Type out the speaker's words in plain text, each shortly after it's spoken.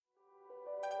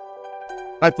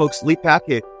Hi, folks. Lee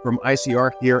Pacchia from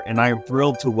ICR here, and I am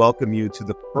thrilled to welcome you to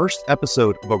the first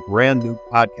episode of a brand new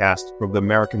podcast from the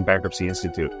American Bankruptcy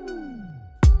Institute.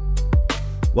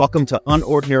 Welcome to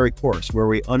Unordinary Course, where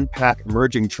we unpack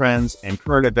emerging trends and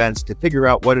current events to figure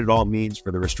out what it all means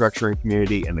for the restructuring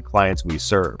community and the clients we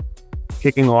serve.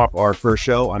 Kicking off our first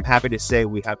show, I'm happy to say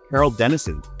we have Karol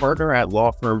Denniston, partner at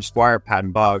law firm Squire,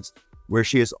 Patton, Boggs, where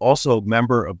she is also a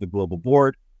member of the global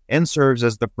board and serves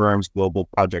as the firm's global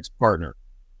projects partner.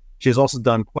 She has also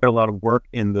done quite a lot of work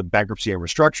in the bankruptcy and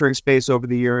restructuring space over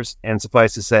the years, and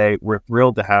suffice to say, we're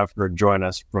thrilled to have her join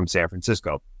us from San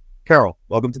Francisco. Karol,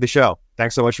 welcome to the show.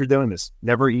 Thanks so much for doing this.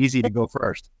 Never easy to go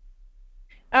first.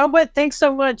 Oh, but thanks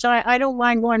so much. I don't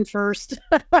mind going first.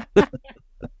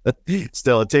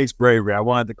 Still, it takes bravery. I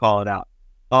wanted to call it out.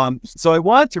 So I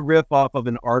wanted to riff off of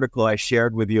an article I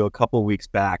shared with you a couple of weeks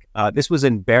back. This was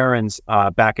in Barron's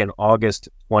back in August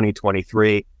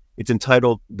 2023. It's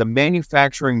entitled "The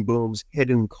Manufacturing Boom's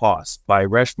Hidden Costs" by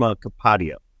Reshma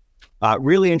Kapadia.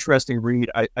 Really interesting read.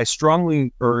 I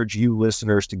strongly urge you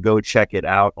listeners to go check it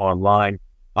out online.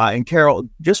 And Karol,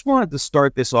 just wanted to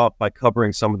start this off by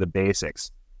covering some of the basics.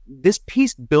 This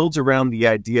piece builds around the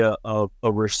idea of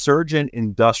a resurgent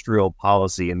industrial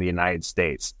policy in the United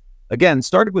States. Again,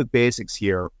 started with basics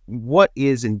here. What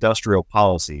is industrial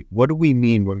policy? What do we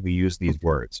mean when we use these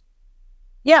words?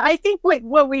 Yeah, I think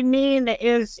what we mean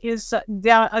is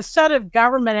a set of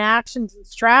government actions and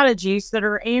strategies that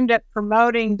are aimed at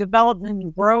promoting development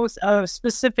and growth of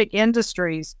specific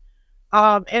industries.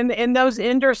 And those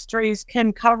industries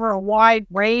can cover a wide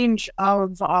range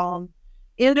of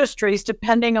industries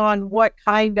depending on what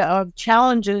kind of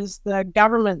challenges the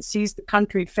government sees the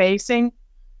country facing.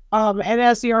 And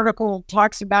as the article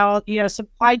talks about,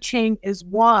 supply chain is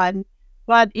one,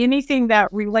 but anything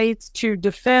that relates to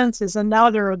defense is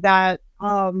another that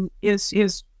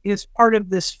is part of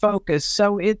this focus.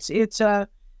 So it's a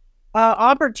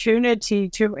opportunity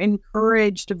to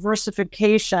encourage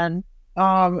diversification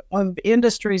of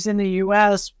industries in the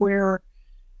U.S. where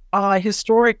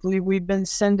historically we've been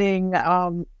sending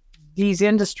these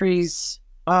industries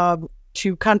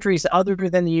to countries other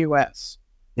than the U.S.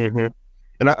 Mm-hmm.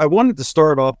 And I wanted to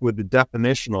start off with the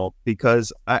definitional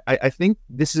because I think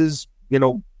this is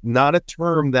not a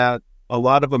term that a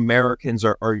lot of Americans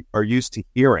are used to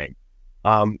hearing.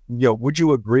 Would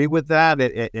you agree with that?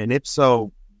 And if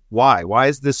so, why? Why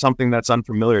is this something that's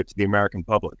unfamiliar to the American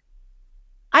public?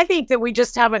 I think that we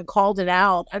just haven't called it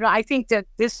out. I think that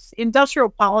this industrial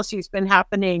policy has been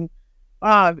happening,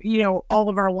 all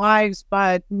of our lives,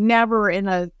 but never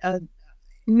into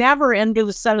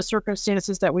the set of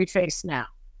circumstances that we face now.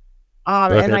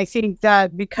 Okay. And I think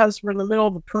that because we're in the middle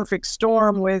of a perfect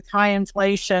storm with high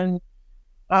inflation,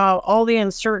 all the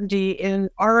uncertainty in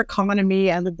our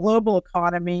economy and the global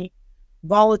economy,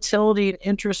 volatility in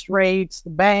interest rates,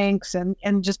 the banks, and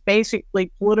just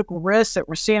basically political risks that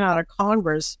we're seeing out of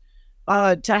Congress,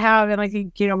 and I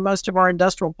think, most of our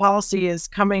industrial policy is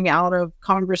coming out of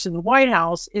Congress and the White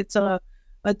House. It's a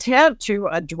attempt to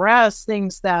address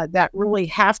things that really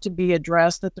have to be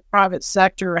addressed that the private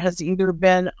sector has either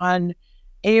been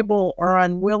unable or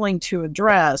unwilling to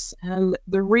address. And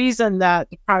the reason that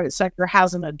the private sector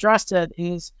hasn't addressed it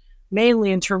is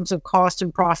mainly in terms of cost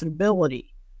and profitability.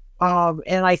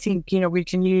 And I think, we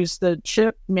can use the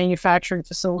chip manufacturing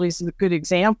facilities as a good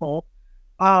example.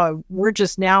 We're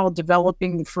just now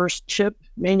developing the first chip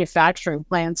manufacturing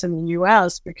plants in the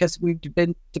U.S. because we've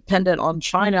been dependent on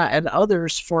China and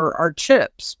others for our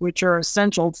chips, which are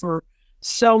essential for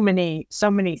so many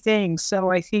things. So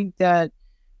I think that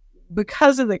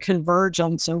because of the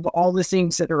convergence of all the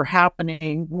things that are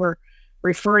happening, we're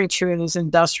referring to it as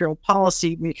industrial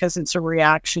policy because it's a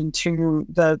reaction to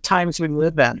the times we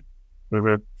live in.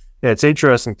 Mm-hmm. Yeah, it's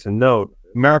interesting to note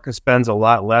America spends a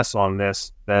lot less on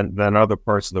this than other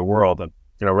parts of the world. And,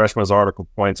 Reshma's article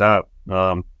points out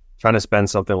trying to spend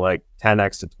something like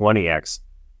 10x to 20x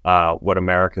what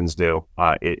Americans do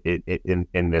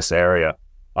in this area.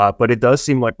 But it does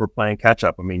seem like we're playing catch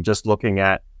up. I mean, just looking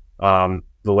at the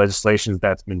legislation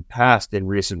that's been passed in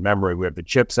recent memory, we have the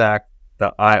CHIPS Act,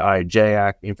 the IIJ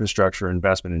Act, Infrastructure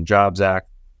Investment and Jobs Act,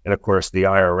 and of course the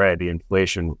IRA, the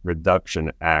Inflation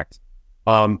Reduction Act.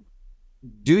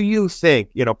 Do you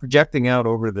think, projecting out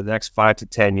over the next 5 to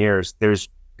 10 years, there's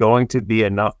going to be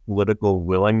enough political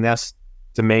willingness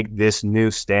to make this new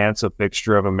stance a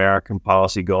fixture of American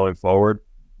policy going forward?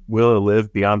 Will it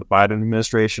live beyond the Biden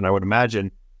administration? I would imagine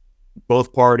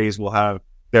both parties will have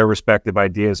their respective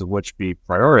ideas of which be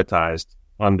prioritized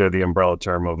under the umbrella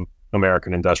term of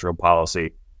American industrial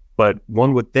policy. But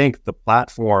one would think the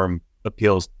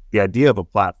idea of a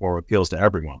platform appeals to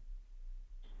everyone.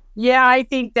 Yeah, I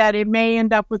think that it may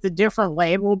end up with a different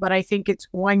label, but I think it's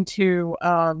going to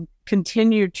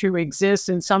continue to exist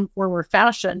in some form or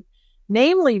fashion,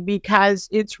 namely because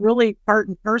it's really part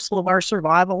and parcel of our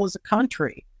survival as a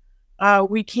country.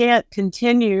 We can't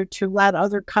continue to let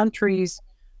other countries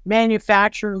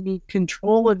manufacture and be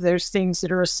control of those things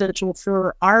that are essential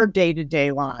for our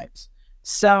day-to-day lives.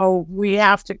 So we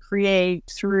have to create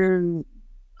through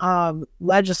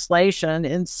legislation,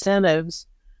 incentives,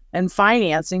 and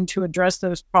financing to address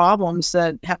those problems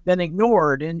that have been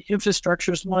ignored. And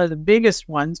infrastructure is one of the biggest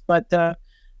ones. But the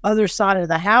other side of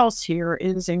the house here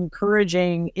is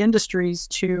encouraging industries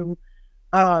to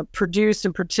produce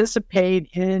and participate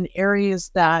in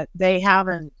areas that they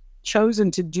haven't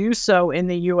chosen to do so in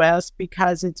the U.S.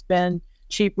 because it's been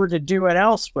cheaper to do it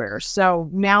elsewhere. So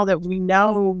now that we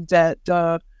know that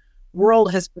the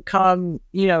world has become,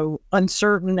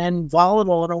 uncertain and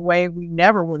volatile in a way we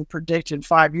never would have predicted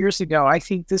 5 years ago, I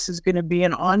think this is going to be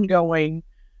an ongoing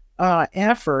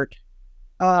effort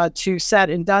to set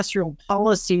industrial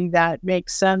policy that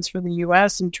makes sense for the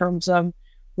U.S. in terms of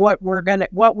what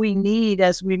we need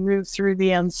as we move through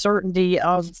the uncertainty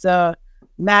of the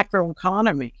macro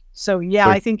economy. So, yeah,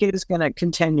 I think it is going to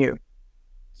continue.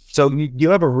 So you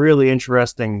have a really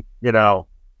interesting,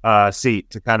 seat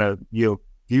to kind of view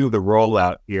the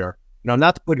rollout here.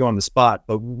 Not to put you on the spot,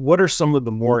 but what are some of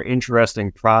the more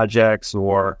interesting projects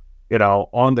or,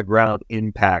 on the ground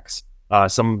impacts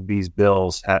some of these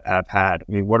bills have had?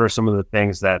 I mean, what are some of the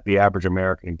things that the average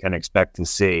American can expect to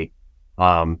see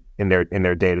in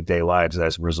their day-to-day lives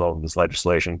as a result of this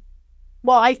legislation?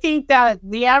 Well, I think that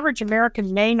the average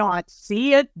American may not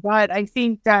see it, but I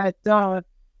think that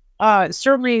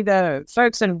certainly the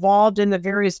folks involved in the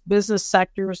various business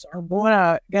sectors are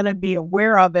going to be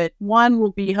aware of it. One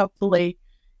will be hopefully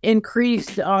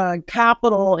increased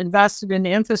capital invested in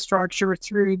infrastructure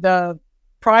through the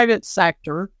private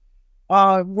sector,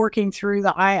 working through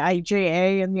the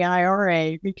IIJA and the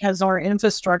IRA, because our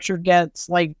infrastructure gets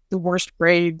like the worst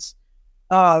grades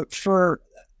for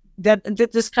that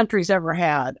this country's ever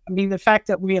had. I mean, the fact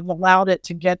that we have allowed it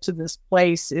to get to this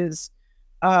place is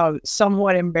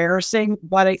somewhat embarrassing,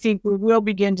 but I think we will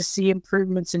begin to see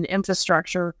improvements in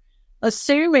infrastructure,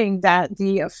 assuming that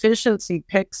the efficiency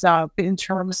picks up in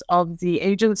terms of the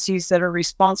agencies that are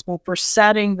responsible for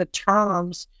setting the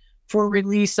terms for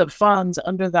release of funds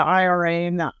under the IRA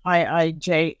and the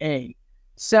IIJA.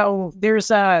 So there's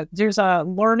a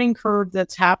learning curve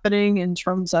that's happening in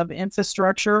terms of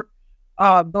infrastructure,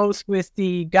 both with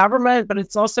the government, but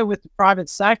it's also with the private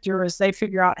sector as they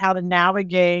figure out how to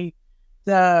navigate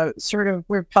the sort of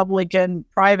Republican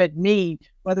private need,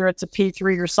 whether it's a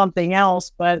P3 or something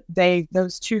else, but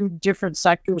those two different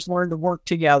sectors learn to work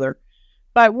together.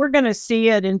 But we're going to see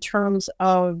it in terms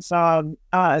of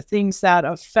things that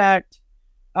affect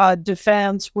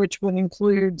defense, which would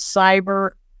include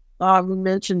cyber. We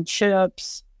mentioned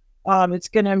chips. We're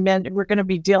going to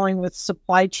be dealing with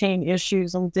supply chain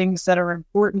issues and things that are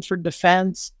important for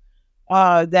defense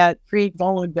that create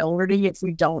vulnerability if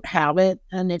we don't have it.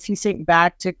 And if you think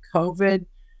back to COVID,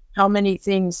 how many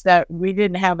things that we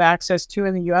didn't have access to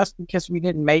in the U.S. because we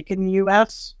didn't make in the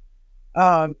U.S.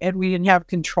 And we didn't have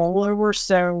control over.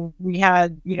 So we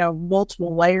had,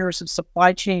 multiple layers of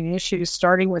supply chain issues,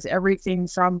 starting with everything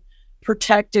from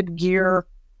protected gear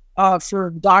for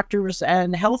doctors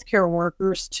and healthcare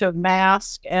workers to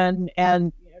masks and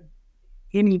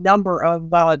any number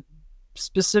of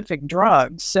specific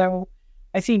drugs. So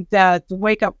I think that the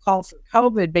wake-up call for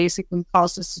COVID basically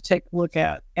caused us to take a look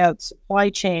at supply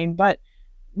chain. But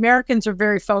Americans are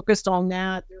very focused on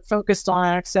that. They're focused on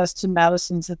access to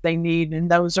medicines that they need. And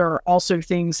those are also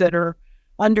things that are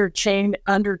under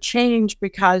change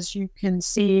because you can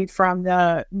see from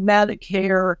the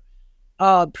Medicare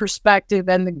perspective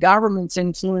and the government's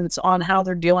influence on how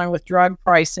they're dealing with drug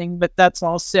pricing. But that's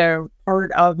also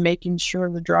part of making sure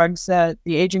the drugs that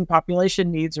the aging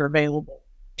population needs are available.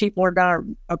 People are going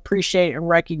to appreciate and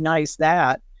recognize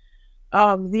that.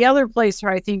 The other place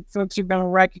where I think folks are going to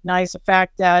recognize the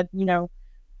fact that,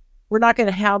 we're not going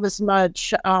to have as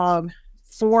much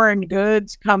foreign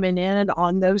goods coming in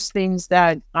on those things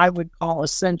that I would call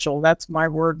essential. That's my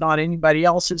word, not anybody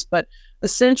else's, but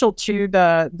essential to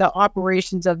the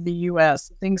operations of the U.S.,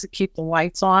 the things that keep the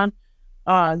lights on,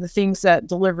 the things that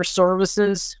deliver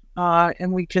services.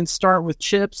 And we can start with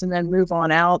chips and then move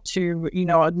on out to,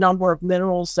 a number of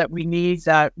minerals that we need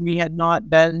that we had not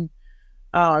been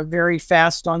very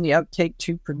fast on the uptake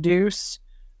to produce.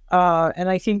 And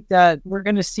I think that we're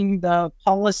going to see the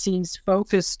policies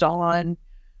focused on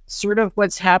sort of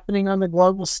what's happening on the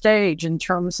global stage in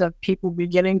terms of people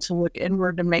beginning to look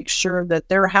inward to make sure that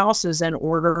their house is in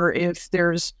order if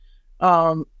there's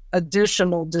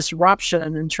additional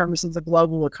disruption in terms of the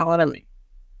global economy.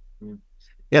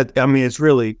 Yeah, I mean, it's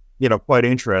really, quite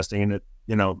interesting.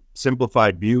 And,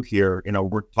 simplified view here,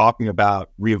 we're talking about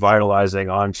revitalizing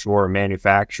onshore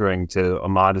manufacturing to a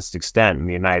modest extent in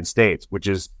the United States, which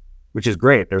is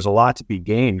great. There's a lot to be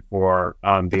gained for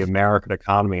the American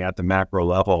economy at the macro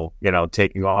level,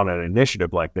 taking on an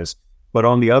initiative like this. But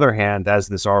on the other hand, as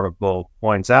this article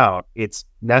points out, it's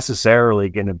necessarily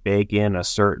going to bake in a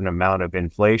certain amount of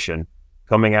inflation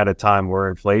coming at a time where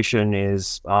inflation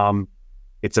is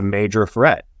it's a major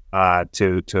threat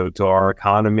to our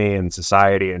economy and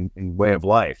society and way of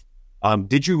life.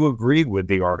 Did you agree with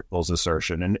the article's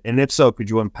assertion? And if so, could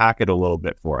you unpack it a little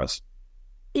bit for us?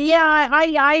 Yeah,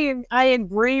 I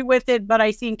agree with it, but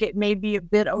I think it may be a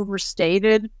bit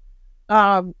overstated.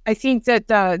 I think that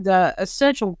the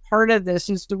essential part of this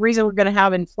is the reason we're going to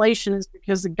have inflation is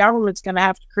because the government's going to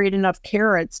have to create enough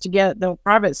carrots to get the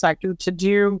private sector to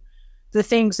do the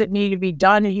things that need to be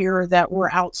done here that were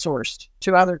outsourced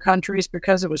to other countries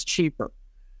because it was cheaper.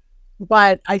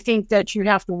 But I think that you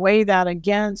have to weigh that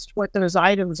against what those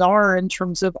items are in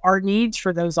terms of our needs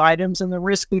for those items and the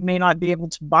risk we may not be able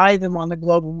to buy them on the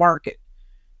global market.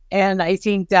 And I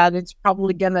think that it's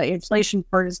probably the inflation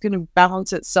part is going to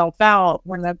balance itself out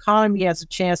when the economy has a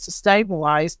chance to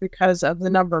stabilize because of the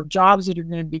number of jobs that are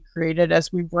going to be created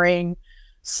as we bring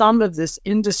some of this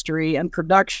industry and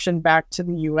production back to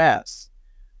the U.S.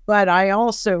 But I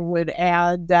also would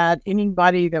add that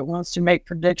anybody that wants to make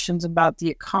predictions about the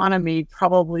economy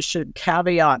probably should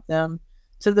caveat them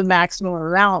to the maximum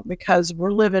amount because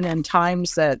we're living in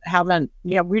times that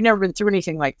we've never been through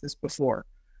anything like this before.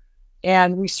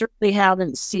 And we certainly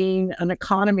haven't seen an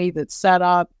economy that's set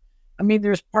up. I mean,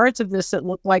 there's parts of this that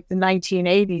look like the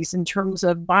 1980s in terms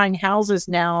of buying houses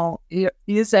now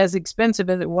is as expensive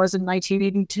as it was in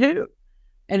 1982.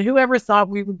 And whoever thought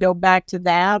we would go back to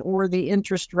that or the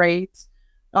interest rates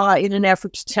in an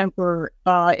effort to temper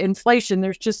inflation?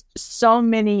 There's just so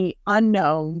many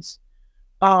unknowns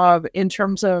in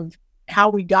terms of how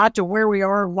we got to where we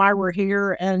are and why we're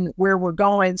here and where we're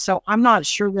going. So I'm not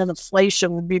sure that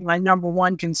inflation would be my number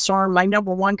one concern. My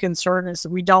number one concern is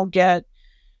that we don't get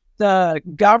the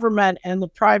government and the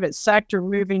private sector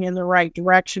moving in the right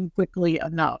direction quickly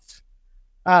enough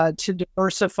to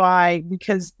diversify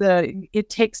because it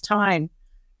takes time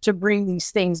to bring these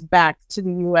things back to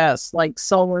the U.S., like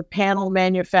solar panel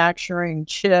manufacturing,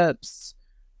 chips,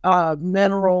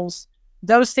 minerals.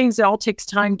 Those things, it all takes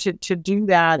time to do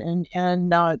that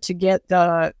and to get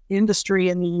the industry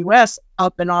in the U.S.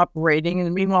 up and operating.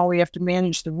 And meanwhile, we have to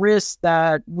manage the risk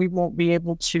that we won't be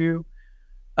able to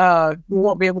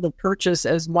purchase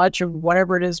as much of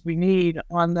whatever it is we need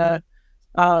on the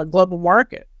global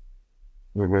market.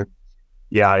 Mm-hmm.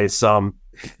 Yeah, it's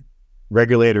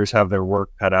regulators have their work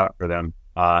cut out for them.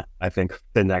 I think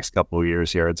the next couple of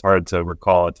years here, it's hard to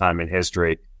recall a time in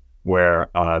history where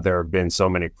there have been so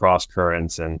many cross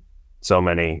currents and so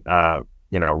many,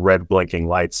 red blinking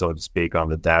lights, so to speak, on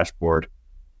the dashboard.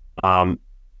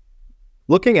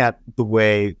 Looking at the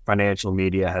way financial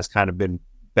media has kind of been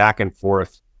back and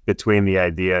forth between the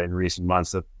idea in recent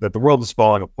months that the world is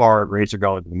falling apart, rates are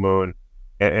going to the moon,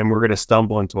 and we're going to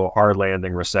stumble into a hard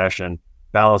landing recession,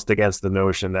 balanced against the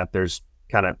notion that there's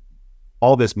kind of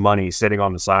all this money sitting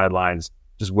on the sidelines,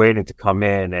 just waiting to come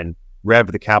in and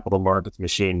rev the capital markets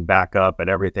machine back up, and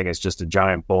everything is just a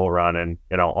giant bull run and,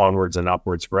 onwards and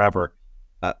upwards forever.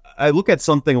 I look at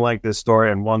something like this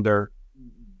story and wonder,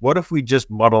 what if we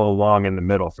just muddle along in the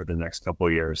middle for the next couple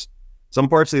of years? Some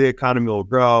parts of the economy will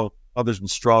grow, others will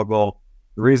struggle.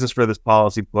 The reasons for this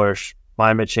policy push,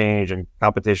 climate change and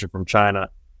competition from China,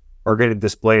 are going to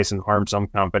displace and harm some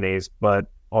companies, but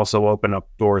also open up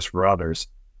doors for others.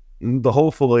 The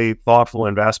hopefully thoughtful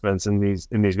investments in these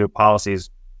new policies,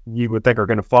 you would think, are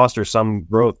going to foster some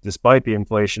growth despite the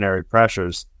inflationary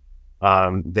pressures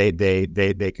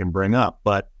they can bring up.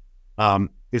 But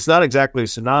it's not exactly a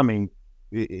tsunami.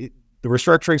 The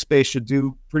restructuring space should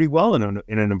do pretty well in an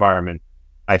environment,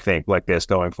 I think, like this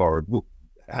going forward.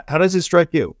 How does it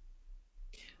strike you?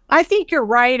 I think you're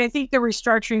right. I think the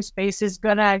restructuring space is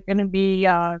gonna be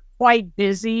quite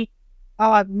busy.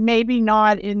 Maybe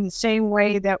not in the same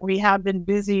way that we have been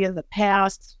busy in the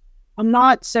past. I'm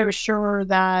not so sure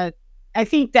that. I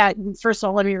think that, first of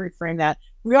all, let me reframe that.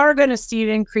 We are going to see an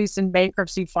increase in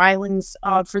bankruptcy filings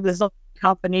for the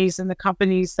companies and the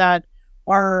companies that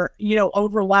are,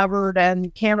 over levered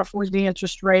and can't afford the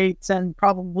interest rates and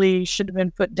probably should have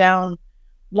been put down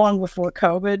long before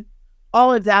COVID.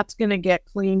 all of that's going to get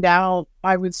cleaned out,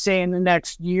 I would say, in the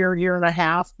next year, year and a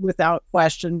half, without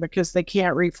question, because they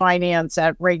can't refinance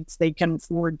at rates they can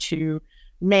afford to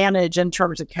manage in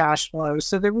terms of cash flow.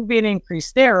 So there will be an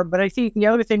increase there. But I think the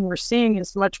other thing we're seeing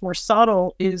is much more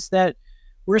subtle, is that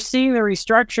we're seeing the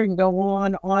restructuring go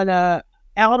on a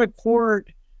out of court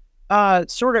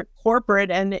sort of corporate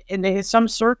and in some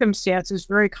circumstances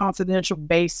very confidential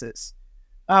basis.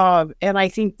 And I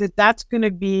think that that's going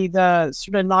to be the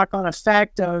sort of knock-on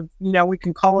effect of, we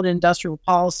can call it industrial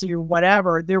policy or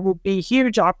whatever. There will be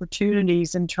huge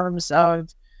opportunities in terms of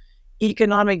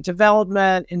economic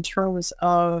development, in terms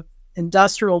of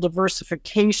industrial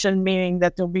diversification, meaning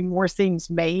that there'll be more things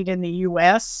made in the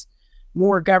U.S.,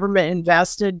 more government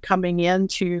invested coming in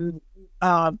to,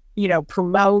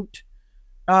 promote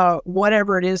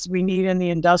whatever it is we need in the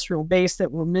industrial base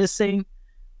that we're missing.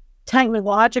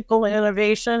 Technological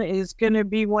innovation is going to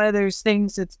be one of those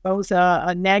things that's both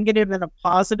a negative and a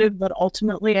positive, but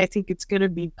ultimately I think it's going to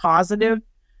be positive.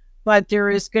 But there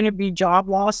is going to be job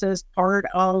loss as part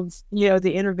of,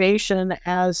 the innovation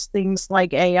as things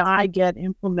like AI get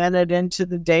implemented into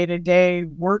the day-to-day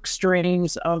work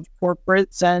streams of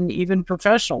corporates and even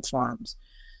professional firms.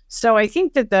 So I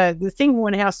think that the thing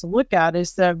one has to look at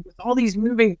is that with all these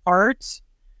moving parts,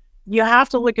 you have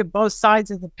to look at both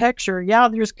sides of the picture. Yeah,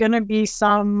 there's going to be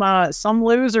some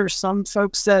losers, some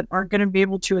folks that aren't going to be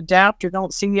able to adapt or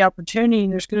don't see the opportunity.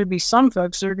 And there's going to be some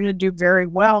folks that are going to do very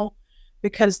well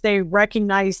because they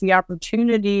recognize the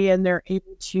opportunity and they're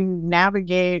able to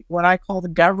navigate what I call the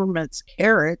government's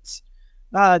carrots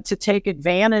to take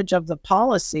advantage of the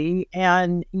policy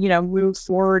and, move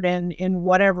forward in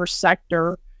whatever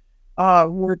sector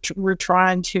we're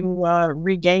trying to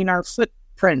regain our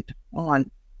footprint on.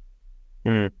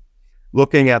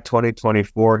 Looking at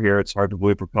 2024 here, it's hard to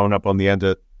believe we're coming up on the end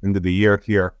of the year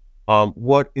here.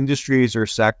 What industries or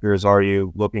sectors are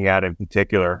you looking at in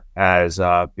particular as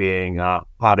being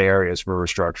hot areas for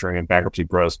restructuring and bankruptcy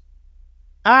growth?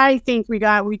 I think we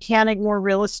can't ignore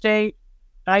real estate.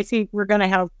 I think we're going to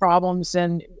have problems,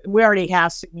 and we already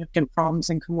have significant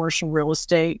problems in commercial real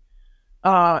estate.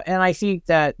 And I think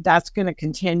that that's going to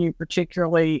continue,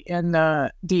 particularly in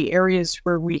the areas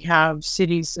where we have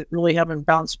cities that really haven't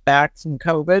bounced back from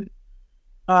COVID.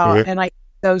 And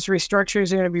those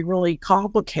restructures are going to be really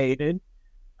complicated,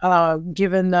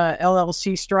 given the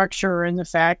LLC structure and the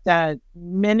fact that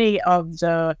many of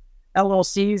the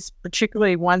LLCs,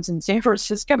 particularly ones in San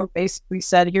Francisco, basically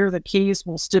said, here are the keys,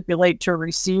 we'll stipulate to a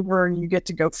receiver and you get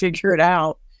to go figure it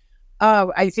out.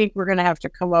 I think we're going to have to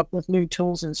come up with new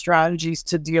tools and strategies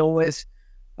to deal with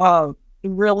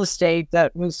real estate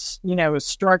that was,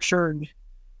 structured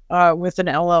with an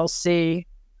LLC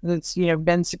that's,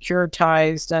 been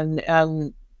securitized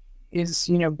and is,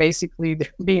 basically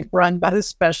being run by the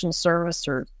special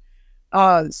servicer.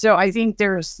 So I think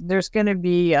there's going to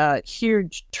be a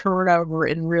huge turnover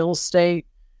in real estate.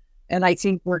 And I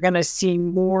think we're going to see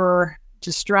more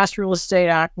distressed real estate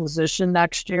acquisition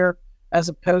next year as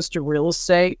opposed to real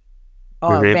estate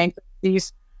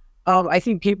bankruptcies. I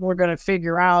think people are going to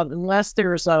figure out, unless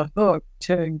there's a hook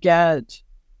to get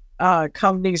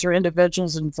companies or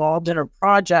individuals involved in a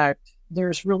project,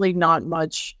 there's really not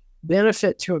much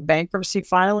benefit to a bankruptcy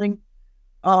filing.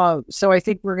 So I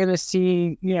think we're going to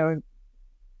see,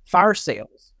 fire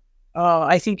sales.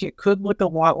 I think it could look a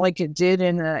lot like it did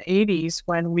in the 80s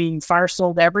when we fire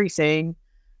sold everything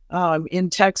in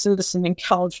Texas and in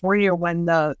California when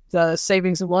the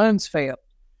savings and loans failed.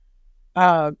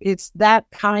 It's that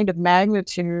kind of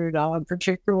magnitude,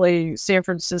 particularly San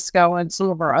Francisco and some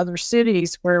of our other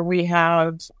cities where we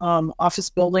have office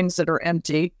buildings that are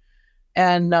empty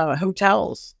and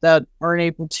hotels that aren't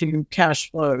able to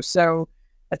cash flow. So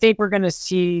I think we're going to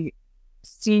see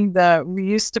we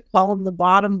used to call them the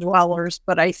bottom dwellers,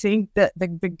 but I think that the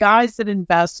guys that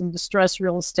invest in distressed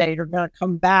real estate are going to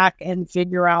come back and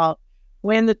figure out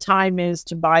when the time is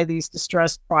to buy these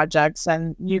distressed projects,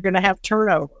 and you're going to have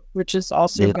turnover, which is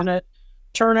also going to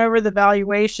turn over the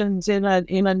valuations in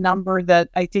a number that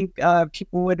I think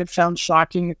people would have found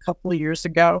shocking a couple of years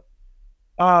ago.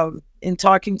 In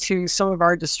talking to some of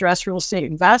our distressed real estate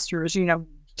investors,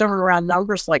 throwing around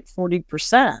numbers like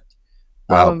 40%.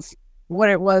 Wow. Of what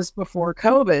it was before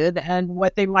COVID, and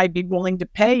what they might be willing to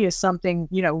pay is something,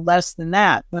 less than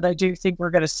that. But I do think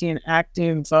we're going to see an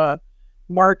active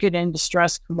market in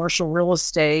distressed commercial real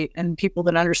estate, and people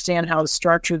that understand how to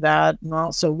structure that, and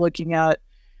also looking at,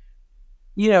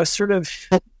 sort of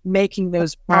making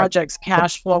those projects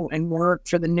cash flow and work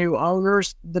for the new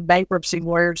owners. The bankruptcy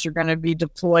lawyers are going to be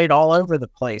deployed all over the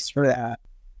place for that.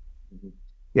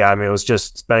 Yeah, I mean, it was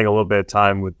just spending a little bit of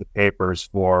time with the papers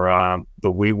for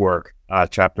the WeWork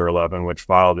Chapter 11, which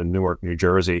filed in Newark, New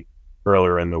Jersey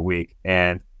earlier in the week.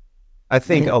 And I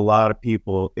think a lot of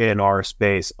people in our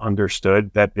space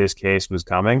understood that this case was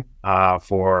coming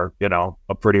for,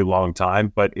 a pretty long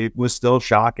time, but it was still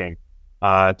shocking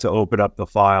to open up the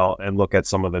file and look at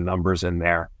some of the numbers in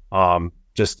there.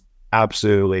 Just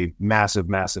absolutely massive,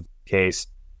 massive case.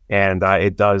 And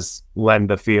it does lend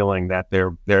the feeling that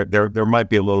there might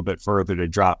be a little bit further to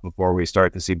drop before we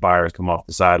start to see buyers come off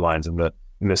the sidelines in the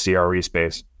CRE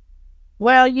space.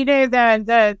 Well,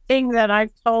 the thing that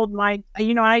I've told I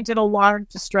did a lot of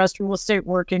distressed real estate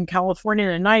work in California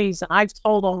in the 90s, and I've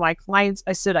told all my clients,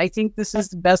 I said, I think this is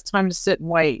the best time to sit and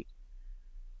wait.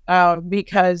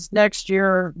 Because next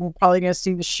year we're probably going to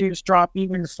see the shoes drop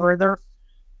even further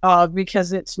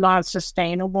because it's not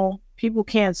sustainable. People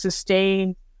can't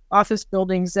sustain office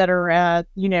buildings that are at,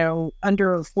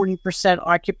 under 40%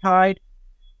 occupied.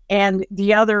 And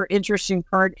the other interesting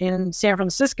part in San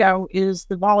Francisco is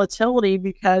the volatility,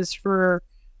 because for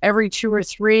every 2 or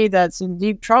 3 that's in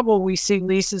deep trouble, we see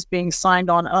leases being signed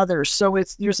on others. So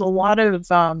there's a lot of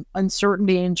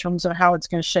uncertainty in terms of how it's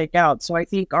going to shake out. So I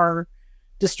think our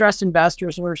distressed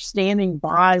investors were standing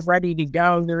by, ready to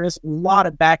go. There is a lot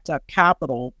of backed up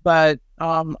capital, but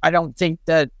I don't think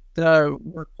that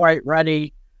we're quite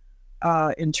ready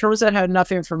in terms of had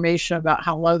enough information about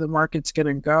how low the market's going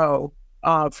to go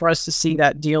for us to see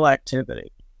that deal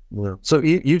activity. Yeah. So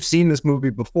you've seen this movie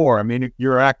before. I mean,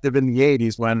 you're active in the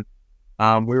 80s when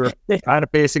we were kind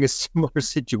of facing a similar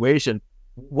situation.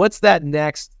 What's that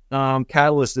next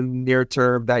catalyst in the near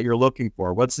term that you're looking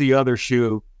for? What's the other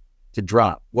shoe to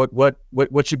drop? What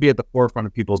should be at the forefront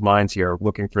of people's minds here,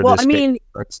 looking for this to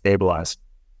stabilize?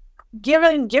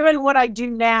 Given what I do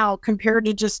now compared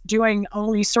to just doing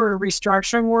only sort of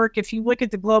restructuring work, if you look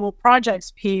at the global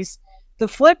projects piece, the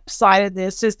flip side of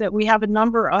this is that we have a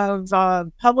number of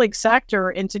public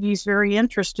sector entities very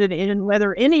interested in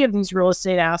whether any of these real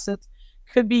estate assets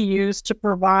could be used to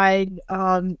provide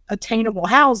attainable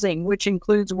housing, which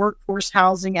includes workforce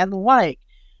housing and the like.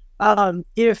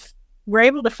 If we're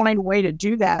able to find a way to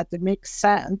do that makes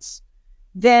sense,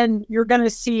 then you're going to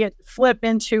see it flip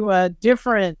into a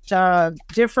different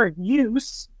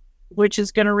use, which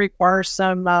is going to require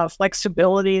some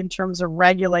flexibility in terms of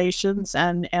regulations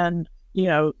and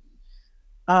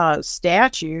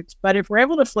statutes. But if we're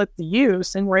able to flip the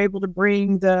use and we're able to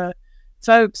bring the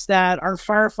folks that are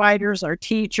firefighters, our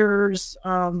teachers,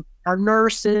 our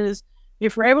nurses,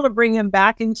 if we're able to bring them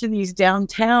back into these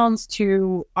downtowns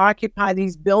to occupy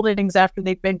these buildings after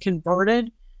they've been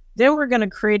converted, then we're going to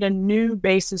create a new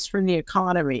basis for the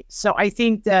economy. So I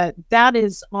think that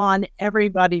is on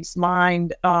everybody's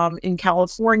mind in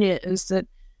California, is that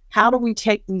how do we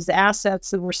take these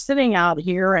assets that we're sitting out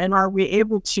here, and are we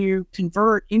able to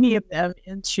convert any of them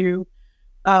into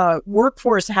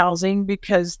workforce housing?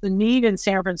 Because the need in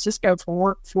San Francisco for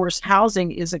workforce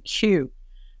housing is acute.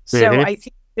 So I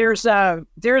think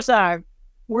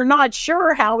we're not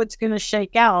sure how it's going to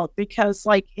shake out, because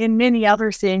like in many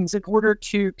other things, in order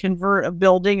to convert a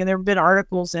building, and there have been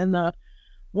articles in the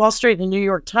Wall Street and the New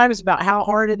York Times about how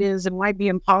hard it is and might be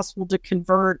impossible to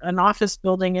convert an office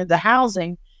building into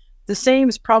housing. The same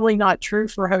is probably not true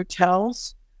for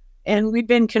hotels. And we've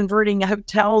been converting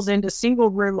hotels into single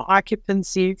room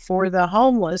occupancy for the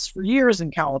homeless for years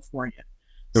in California.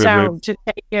 So to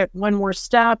take it one more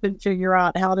step and figure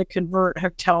out how to convert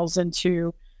hotels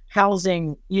into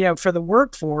housing, for the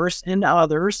workforce and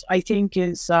others, I think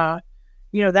is,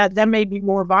 that may be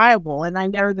more viable. And I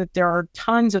know that there are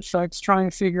tons of folks trying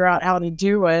to figure out how to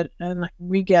do it. And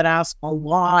we get asked a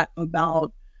lot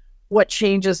about what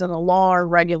changes in the law or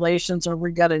regulations are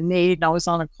we going to need. And I was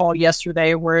on a call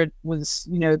yesterday where it was,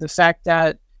 the fact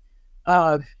that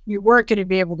you weren't going to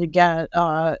be able to get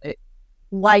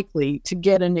likely to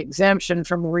get an exemption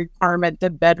from a requirement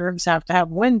that bedrooms have to have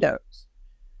windows.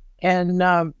 And,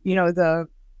 the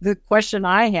question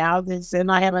I have is, and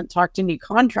I haven't talked to any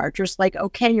contractors, like,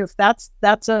 okay, if that's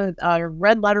a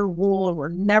red letter rule and we're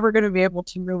never going to be able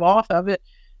to move off of it,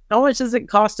 how much does it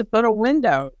cost to put a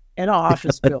window in an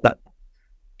office building?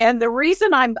 And the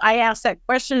reason I asked that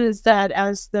question is that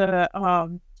as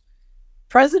the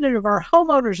president of our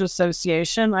homeowners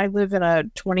association, I live in a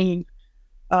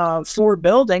 24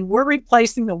 building, we're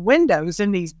replacing the windows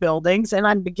in these buildings, and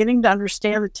I'm beginning to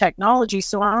understand the technology.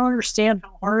 So I don't understand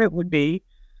how hard it would be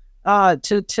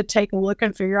to take a look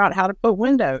and figure out how to put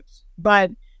windows.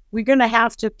 But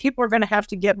people are going to have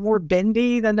to get more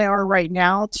bendy than they are right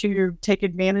now to take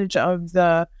advantage of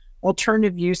the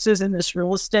alternative uses in this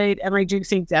real estate. And I do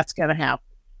think that's going to happen.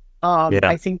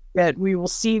 I think that we will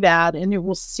see that, and it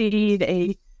will seed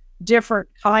a different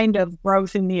kind of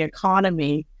growth in the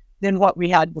economy than what we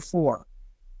had before.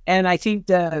 And I think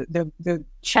the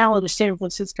challenge San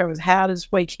Francisco has had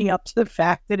is waking up to the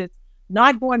fact that it's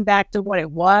not going back to what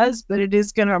it was, but it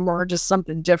is going to emerge as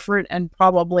something different and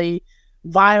probably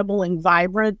viable and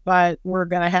vibrant, but we're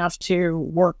going to have to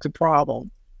work the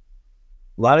problem.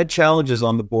 A lot of challenges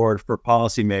on the board for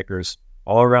policymakers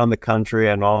all around the country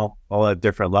and all at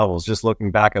different levels. Just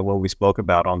looking back at what we spoke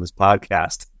about on this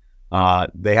podcast,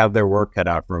 they have their work cut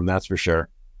out for them, that's for sure.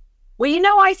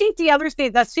 Well, I think the other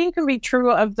thing that same can be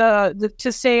true of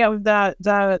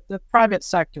the private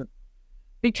sector,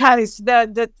 because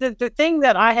the thing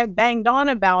that I have banged on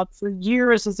about for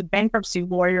years as a bankruptcy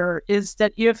lawyer is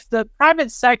that if the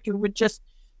private sector would just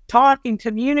talk and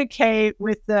communicate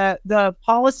with the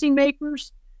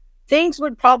policymakers, things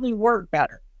would probably work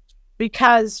better.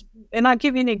 Because, and I'll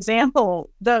give you an example,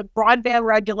 the broadband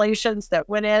regulations that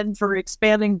went in for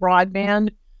expanding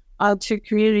broadband to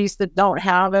communities that don't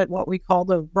have it, what we call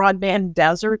the broadband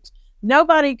desert,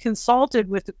 nobody consulted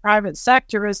with the private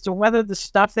sector as to whether the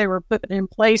stuff they were putting in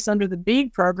place under the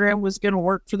BEAD program was going to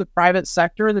work for the private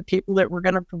sector, the people that were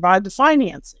going to provide the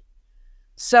financing.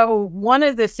 So one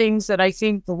of the things that I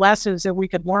think the lessons that we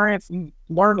could learn if we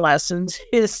learn lessons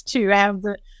is to have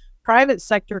the private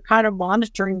sector kind of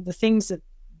monitoring the things that,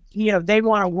 they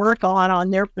want to work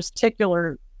on their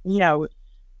particular,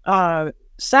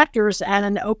 sectors,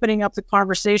 and opening up the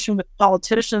conversation with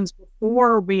politicians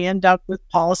before we end up with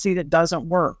policy that doesn't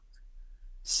work.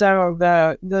 So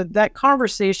that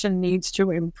conversation needs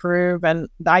to improve. And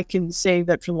I can say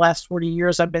that for the last 40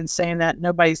 years, I've been saying that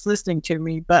nobody's listening to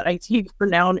me, but I think we're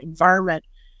now in an environment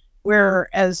where,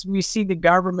 as we see the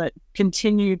government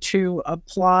continue to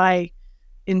apply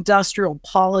industrial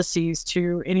policies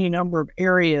to any number of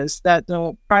areas, that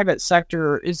the private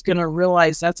sector is going to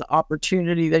realize that's an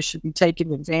opportunity they should be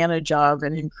taking advantage of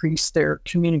and increase their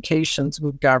communications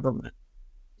with government.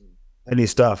 Any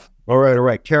stuff. All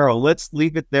right. Karol, let's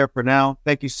leave it there for now.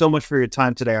 Thank you so much for your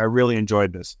time today. I really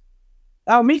enjoyed this.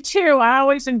 Oh, me too. I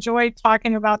always enjoy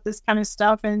talking about this kind of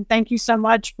stuff. And thank you so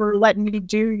much for letting me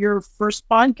do your first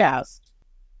podcast.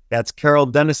 That's Karol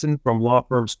Denniston from law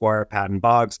firm Squire, Patton,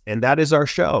 Boggs. And that is our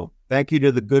show. Thank you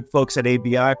to the good folks at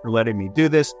ABI for letting me do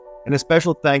this. And a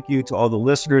special thank you to all the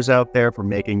listeners out there for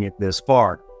making it this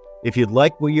far. If you'd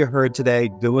like what you heard today,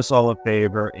 do us all a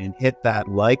favor and hit that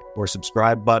like or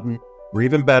subscribe button. Or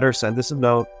even better, send us a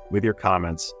note with your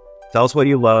comments. Tell us what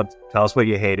you loved. Tell us what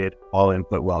you hated. All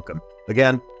input welcome.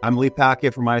 Again, I'm Lee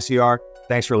Pacchia from ICR.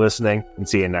 Thanks for listening, and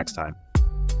see you next time.